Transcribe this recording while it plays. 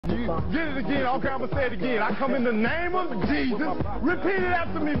Get it again. Okay, I'm gonna say it again. I come in the name of Jesus. Repeat it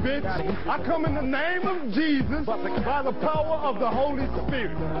after me, bitch. I come in the name of Jesus by the power of the Holy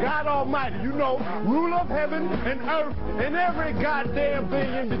Spirit. God Almighty, you know, ruler of heaven and earth and every goddamn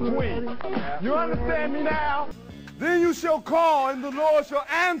thing in between. You understand me now? Then you shall call and the Lord shall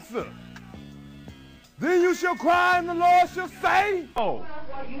answer. Then you shall cry and the Lord shall say, oh,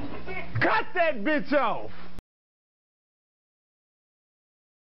 cut that bitch off.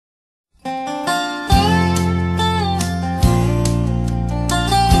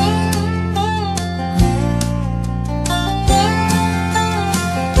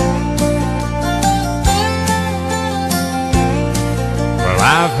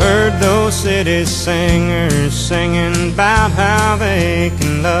 I've heard those city singers singing about how they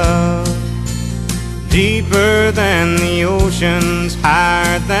can love deeper than the oceans,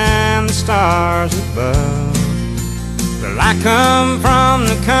 higher than the stars above. Well, I come from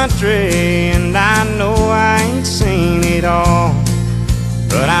the country and I know I ain't seen it all,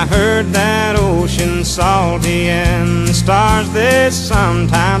 but I heard that ocean's salty and the stars they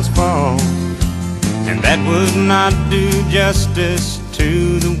sometimes fall, and that would not do justice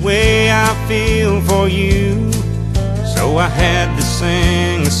to the way I feel for you. So I had to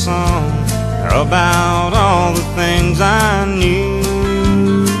sing a song about all the things I knew.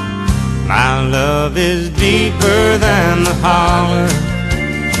 My love is deeper than the holler,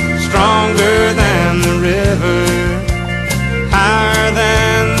 stronger than the river, higher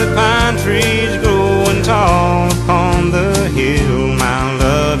than the pine trees growing tall upon the hill. My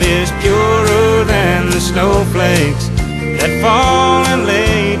love is purer than the snowflakes that fall in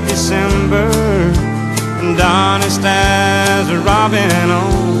late December, and honest as a robin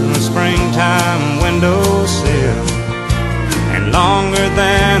on a springtime windowsill, and longer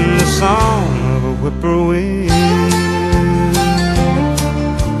than the song of a whippoorwill.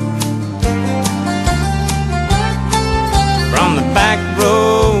 From the back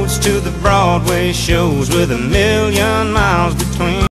roads to the Broadway shows with 1,000,000 miles between.